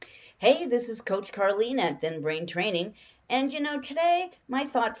Hey, this is Coach Carlene at Thin Brain Training. And today, my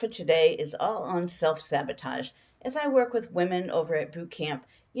thought for today is all on self sabotage. As I work with women over at boot camp,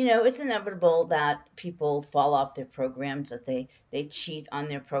 it's inevitable that people fall off their programs, that they cheat on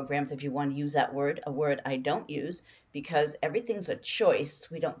their programs, if you want to use that word, a word I don't use, because everything's a choice.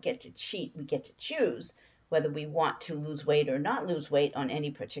 We don't get to cheat, we get to choose whether we want to lose weight or not lose weight on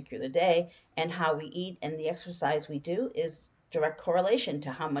any particular day, and how we eat and the exercise we do is direct correlation to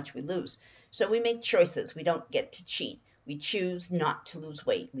how much we lose. So we make choices. We don't get to cheat. We choose not to lose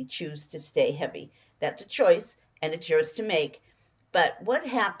weight. We choose to stay heavy. That's a choice, and it's yours to make. But what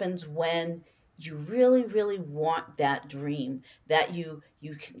happens when you really, really want that dream, that you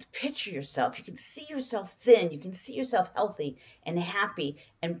can picture yourself, you can see yourself thin, you can see yourself healthy and happy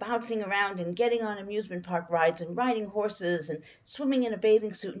and bouncing around and getting on amusement park rides and riding horses and swimming in a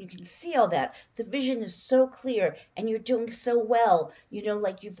bathing suit, and you can see all that. The vision is so clear and you're doing so well,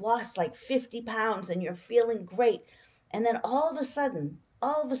 like you've lost like 50 pounds and you're feeling great. And then all of a sudden,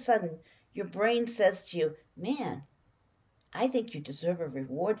 your brain says to you, man, I think you deserve a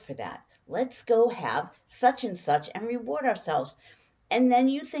reward for that. Let's go have such and such and reward ourselves. And then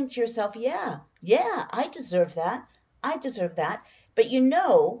you think to yourself, yeah, I deserve that. I deserve that. But you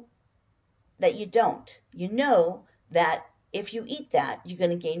know that you don't. You know that if you eat that, you're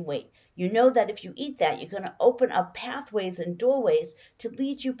going to gain weight. You know that if you eat that, you're going to open up pathways and doorways to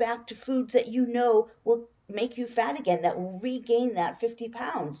lead you back to foods that you know will make you fat again, that will regain that 50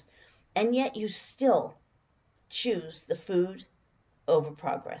 pounds. And yet you still choose the food over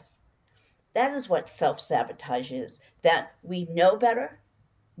progress. That is what self-sabotage is, that we know better,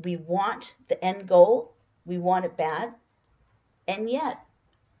 we want the end goal, we want it bad, and yet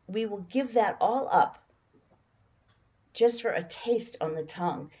we will give that all up just for a taste on the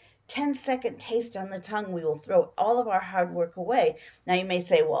tongue. 10-second taste on the tongue, we will throw all of our hard work away. Now you may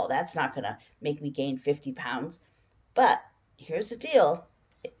say, well, that's not going to make me gain 50 pounds. But here's the deal.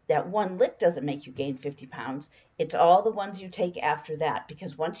 That one lick doesn't make you gain 50 pounds. It's all the ones you take after that.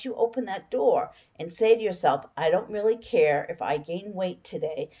 Because once you open that door and say to yourself, I don't really care if I gain weight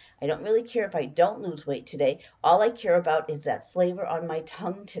today. I don't really care if I don't lose weight today. All I care about is that flavor on my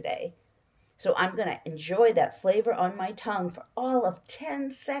tongue today. So I'm going to enjoy that flavor on my tongue for all of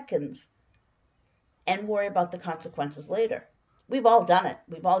 10 seconds and worry about the consequences later. We've all done it.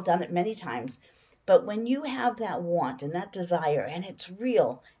 We've all done it many times. But when you have that want and that desire and it's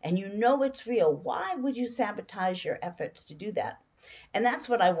real and you know it's real, why would you sabotage your efforts to do that? And that's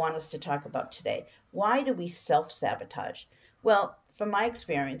what I want us to talk about today. Why do we self-sabotage? Well, from my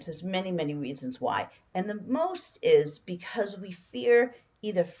experience, there's many, many reasons why. And the most is because we fear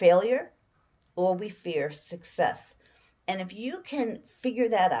either failure or we fear success. And if you can figure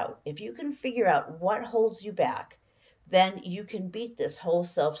that out, if you can figure out what holds you back, then you can beat this whole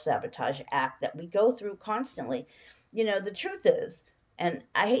self-sabotage act that we go through constantly. The truth is, and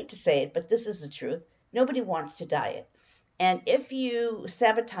I hate to say it, but this is the truth, nobody wants to diet. And if you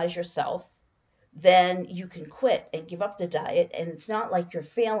sabotage yourself, then you can quit and give up the diet. And it's not like you're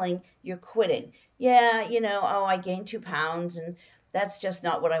failing, you're quitting. Yeah, oh, I gained 2 pounds and that's just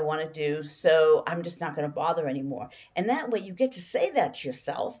not what I want to do. So I'm just not going to bother anymore. And that way you get to say that to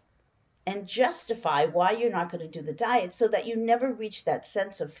yourself and justify why you're not going to do the diet so that you never reach that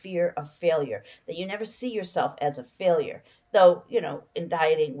sense of fear of failure, that you never see yourself as a failure. Though, in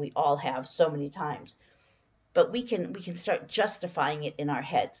dieting, we all have so many times. But we can start justifying it in our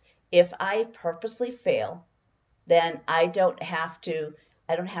heads. If I purposely fail, then I don't have to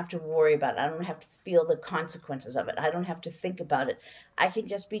worry about it. I don't have to feel the consequences of it. I don't have to think about it. I can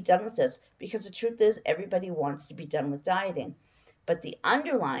just be done with this because the truth is everybody wants to be done with dieting. But the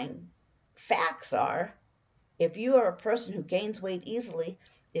underlying facts are, if you are a person who gains weight easily,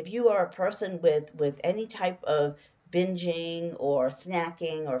 if you are a person with any type of binging or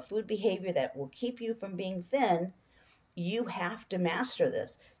snacking or food behavior that will keep you from being thin, you have to master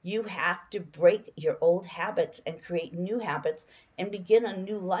this. You have to break your old habits and create new habits and begin a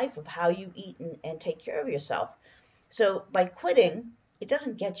new life of how you eat and take care of yourself. So by quitting, it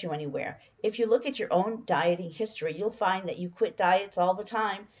doesn't get you anywhere. If you look at your own dieting history, you'll find that you quit diets all the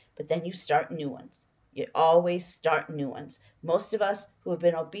time, but then you start new ones. You always start new ones. Most of us who have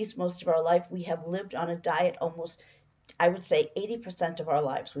been obese most of our life, we have lived on a diet almost, I would say 80% of our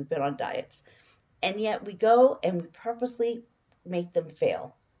lives we've been on diets. And yet we go and we purposely make them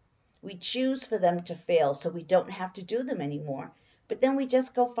fail. We choose for them to fail so we don't have to do them anymore. But then we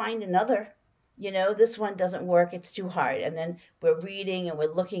just go find another. This one doesn't work, it's too hard. And then we're reading and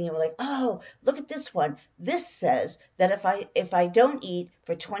we're looking and we're like, oh, look at this one. This says that if I don't eat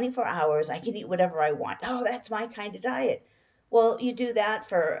for 24 hours, I can eat whatever I want. Oh, that's my kind of diet. Well, you do that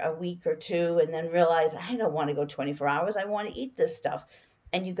for a week or two and then realize, I don't want to go 24 hours. I want to eat this stuff.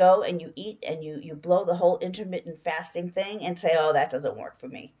 And you go and you eat and you blow the whole intermittent fasting thing and say, oh, that doesn't work for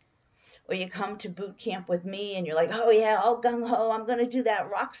me. Or you come to boot camp with me and you're like, oh yeah, all gung ho, I'm going to do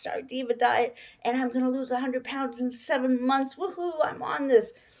that Rockstar Diva diet and I'm going to lose 100 pounds in 7 months. Woohoo, I'm on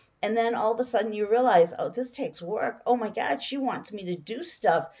this. And then all of a sudden you realize, oh, this takes work. Oh my God, she wants me to do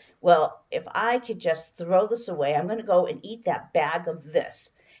stuff. Well, if I could just throw this away, I'm going to go and eat that bag of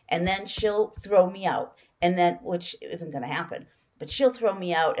this. And then she'll throw me out. And then, which isn't going to happen, but she'll throw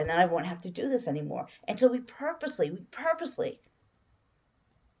me out and then I won't have to do this anymore. And so we purposely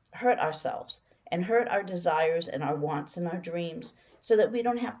hurt ourselves and hurt our desires and our wants and our dreams so that we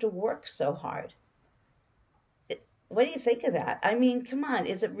don't have to work so hard. What do you think of that? I mean, come on,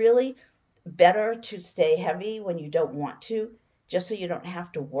 is it really better to stay heavy when you don't want to, just so you don't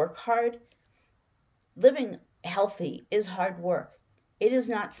have to work hard? Living healthy is hard work. It is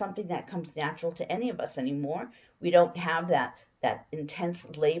not something that comes natural to any of us anymore. We don't have that intense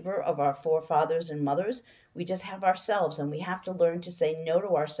labor of our forefathers and mothers. We just have ourselves, and we have to learn to say no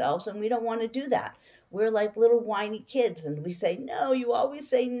to ourselves, and we don't want to do that. We're like little whiny kids, and we say, no, you always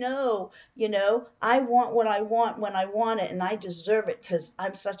say no. I want what I want when I want it, and I deserve it because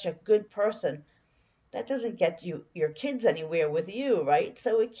I'm such a good person. That doesn't get your kids anywhere with you, right?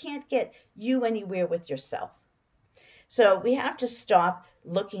 So it can't get you anywhere with yourself. So we have to stop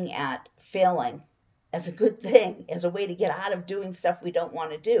looking at failing as a good thing, as a way to get out of doing stuff we don't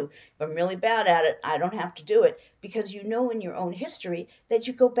want to do. If I'm really bad at it, I don't have to do it, because you know in your own history that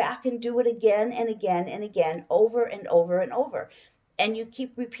you go back and do it again and again and again, over and over and over. And you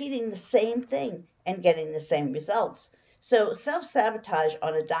keep repeating the same thing and getting the same results. So self-sabotage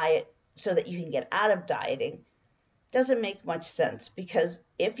on a diet so that you can get out of dieting doesn't make much sense, because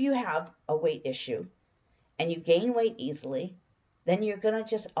if you have a weight issue and you gain weight easily, then you're going to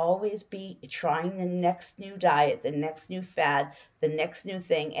just always be trying the next new diet, the next new fad, the next new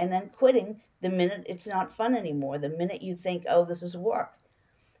thing, and then quitting the minute it's not fun anymore, the minute you think, oh, this is work.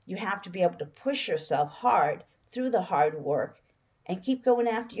 You have to be able to push yourself hard through the hard work and keep going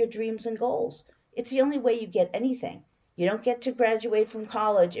after your dreams and goals. It's the only way you get anything. You don't get to graduate from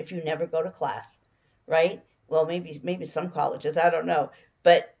college if you never go to class, right? Well, maybe some colleges, I don't know.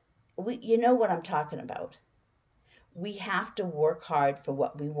 But you know what I'm talking about. We have to work hard for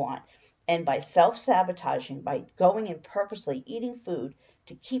what we want. And by self-sabotaging, by going and purposely eating food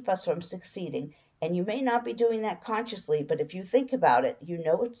to keep us from succeeding, and you may not be doing that consciously, but if you think about it, you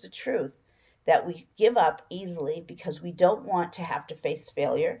know it's the truth, that we give up easily because we don't want to have to face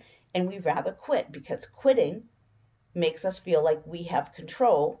failure, and we rather quit because quitting makes us feel like we have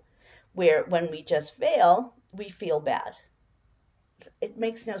control, where when we just fail, we feel bad. It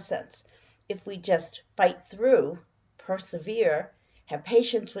makes no sense. If we just fight through, persevere, have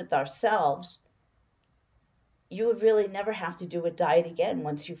patience with ourselves, you would really never have to do a diet again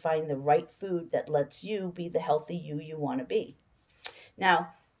once you find the right food that lets you be the healthy you want to be. Now,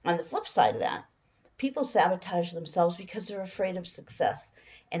 on the flip side of that, people sabotage themselves because they're afraid of success.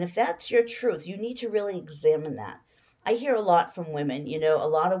 And if that's your truth, you need to really examine that. I hear a lot from women, a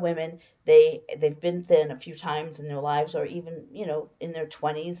lot of women, they've been thin a few times in their lives, or even, in their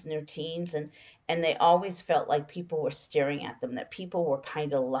 20s and their teens, and they always felt like people were staring at them, that people were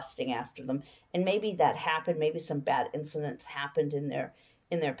kind of lusting after them. And maybe that happened, maybe some bad incidents happened in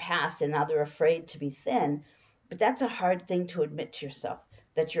their past, and now they're afraid to be thin. But that's a hard thing to admit to yourself,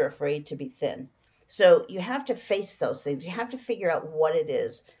 that you're afraid to be thin. So you have to face those things. You have to figure out what it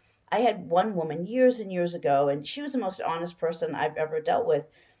is. I had one woman years and years ago, and she was the most honest person I've ever dealt with.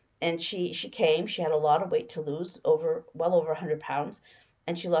 And she came, she had a lot of weight to lose, well over 100 pounds,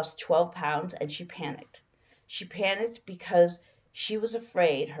 and she lost 12 pounds, and she panicked. She panicked because she was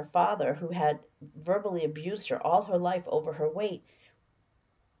afraid her father, who had verbally abused her all her life over her weight,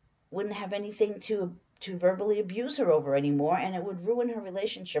 wouldn't have anything to verbally abuse her over anymore, and it would ruin her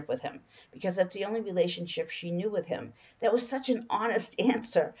relationship with him, because that's the only relationship she knew with him. That was such an honest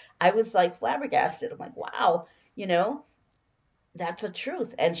answer. I was like flabbergasted. I'm like, wow, that's a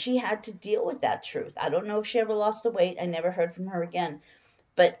truth. And she had to deal with that truth. I don't know if she ever lost the weight. I never heard from her again.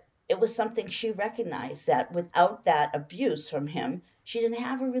 But it was something she recognized, that without that abuse from him, she didn't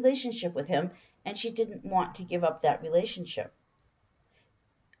have a relationship with him, and she didn't want to give up that relationship.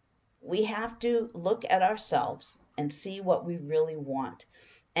 We have to look at ourselves and see what we really want.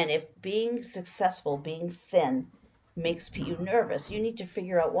 And if being successful, being thin, makes you nervous, you need to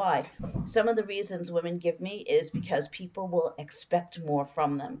figure out why. Some of the reasons women give me is because people will expect more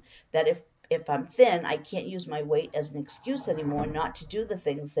from them. That if I'm thin, I can't use my weight as an excuse anymore not to do the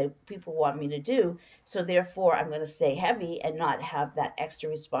things that people want me to do. So therefore, I'm going to stay heavy and not have that extra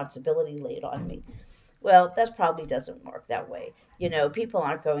responsibility laid on me. Well, that probably doesn't work that way. People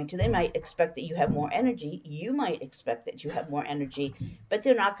aren't going to, they might expect that you have more energy. You might expect that you have more energy, but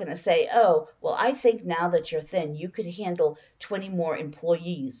they're not going to say, oh, well, I think now that you're thin, you could handle 20 more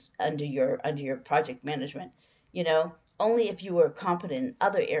employees under your project management. Only if you were competent in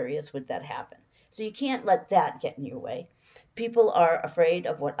other areas would that happen. So you can't let that get in your way. People are afraid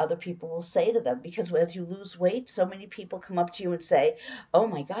of what other people will say to them because as you lose weight, so many people come up to you and say, oh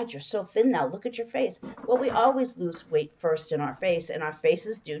my God, you're so thin now. Look at your face. Well, we always lose weight first in our face, and our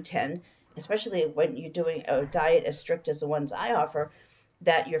faces do tend, especially when you're doing a diet as strict as the ones I offer,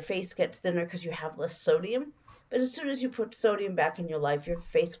 that your face gets thinner because you have less sodium. But as soon as you put sodium back in your life, your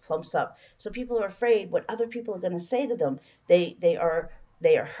face plumps up. So people are afraid what other people are going to say to them. They are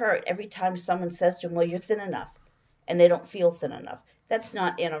hurt every time someone says to them, well, you're thin enough, and they don't feel thin enough. That's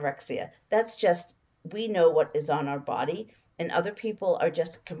not anorexia. That's just we know what is on our body, and other people are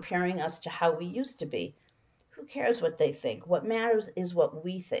just comparing us to how we used to be. Who cares what they think? What matters is what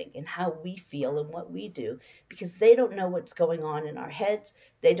we think and how we feel and what we do, because they don't know what's going on in our heads.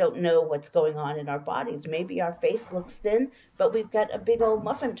 They don't know what's going on in our bodies. Maybe our face looks thin, but we've got a big old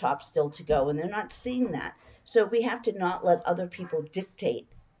muffin top still to go, and they're not seeing that. So we have to not let other people dictate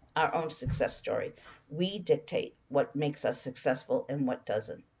our own success story. We dictate what makes us successful and what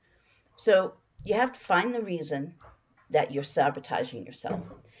doesn't. So you have to find the reason that you're sabotaging yourself.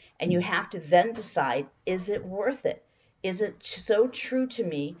 And you have to then decide, is it worth it? Is it so true to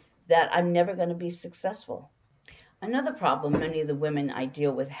me that I'm never going to be successful? Another problem many of the women I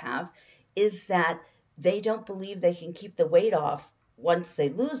deal with have is that they don't believe they can keep the weight off once they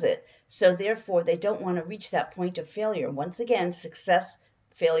lose it. So therefore, they don't want to reach that point of failure. Once again, success,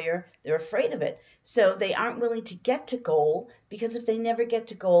 failure, they're afraid of it. So they aren't willing to get to goal, because if they never get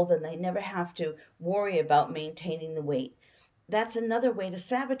to goal, then they never have to worry about maintaining the weight. That's another way to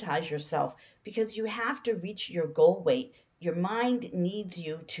sabotage yourself, because you have to reach your goal weight. Your mind needs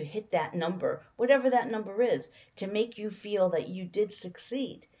you to hit that number, whatever that number is, to make you feel that you did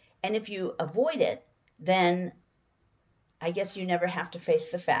succeed. And if you avoid it, then I guess you never have to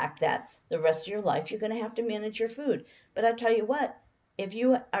face the fact that the rest of your life you're going to have to manage your food. But I tell you what, if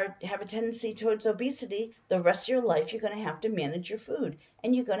you have a tendency towards obesity, the rest of your life you're going to have to manage your food,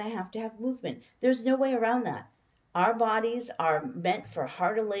 and you're going to have movement. There's no way around that. Our bodies are meant for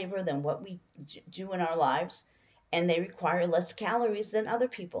harder labor than what we do in our lives, and they require less calories than other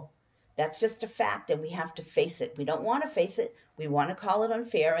people. That's just a fact, and we have to face it. We don't want to face it. We want to call it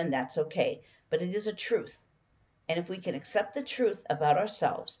unfair, and that's okay. But it is a truth. And if we can accept the truth about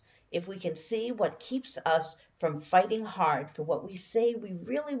ourselves, if we can see what keeps us from fighting hard for what we say we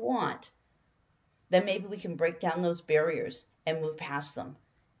really want, then maybe we can break down those barriers and move past them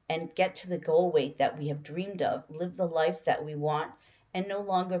and get to the goal weight that we have dreamed of, live the life that we want, and no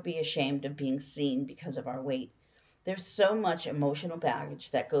longer be ashamed of being seen because of our weight. There's so much emotional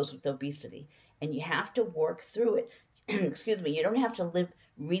baggage that goes with obesity, and you have to work through it. Excuse me, you don't have to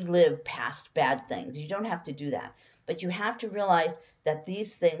relive past bad things. You don't have to do that. But you have to realize that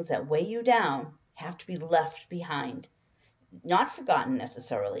these things that weigh you down have to be left behind. Not forgotten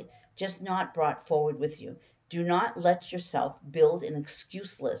necessarily, just not brought forward with you. Do not let yourself build an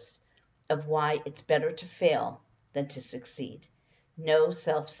excuse list of why it's better to fail than to succeed. No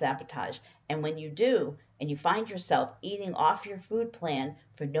self-sabotage. And when you do, and you find yourself eating off your food plan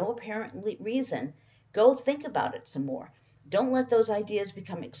for no apparent reason, go think about it some more. Don't let those ideas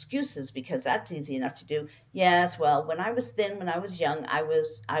become excuses, because that's easy enough to do. Yes, well, when I was thin, when I was young, I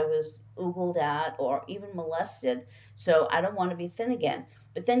was oogled at or even molested, so I don't want to be thin again.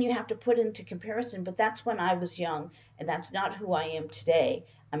 But then you have to put into comparison, but that's when I was young, and that's not who I am today.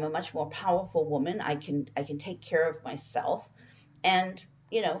 I'm a much more powerful woman. I can take care of myself, and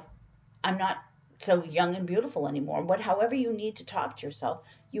I'm not so young and beautiful anymore. But however you need to talk to yourself,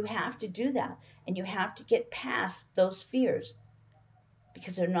 you have to do that, and you have to get past those fears,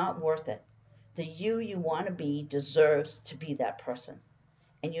 because they're not worth it. The you want to be deserves to be that person,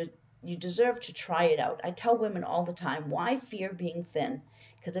 and you deserve to try it out. I tell women all the time, why fear being thin?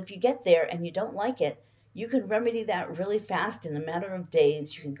 Because if you get there and you don't like it, you can remedy that really fast. In a matter of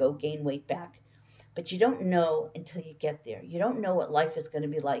days, you can go gain weight back. But you don't know until you get there. You don't know what life is going to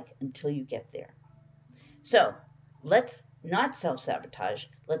be like until you get there. So let's not self-sabotage.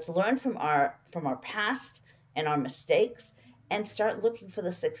 Let's learn from our past and our mistakes, and start looking for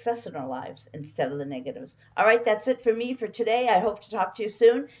the success in our lives instead of the negatives. All right, that's it for me for today. I hope to talk to you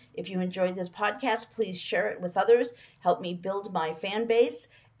soon. If you enjoyed this podcast, please share it with others. Help me build my fan base.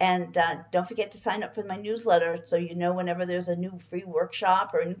 And don't forget to sign up for my newsletter so you know whenever there's a new free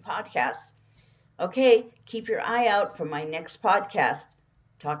workshop or a new podcast. Okay, keep your eye out for my next podcast.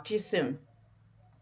 Talk to you soon.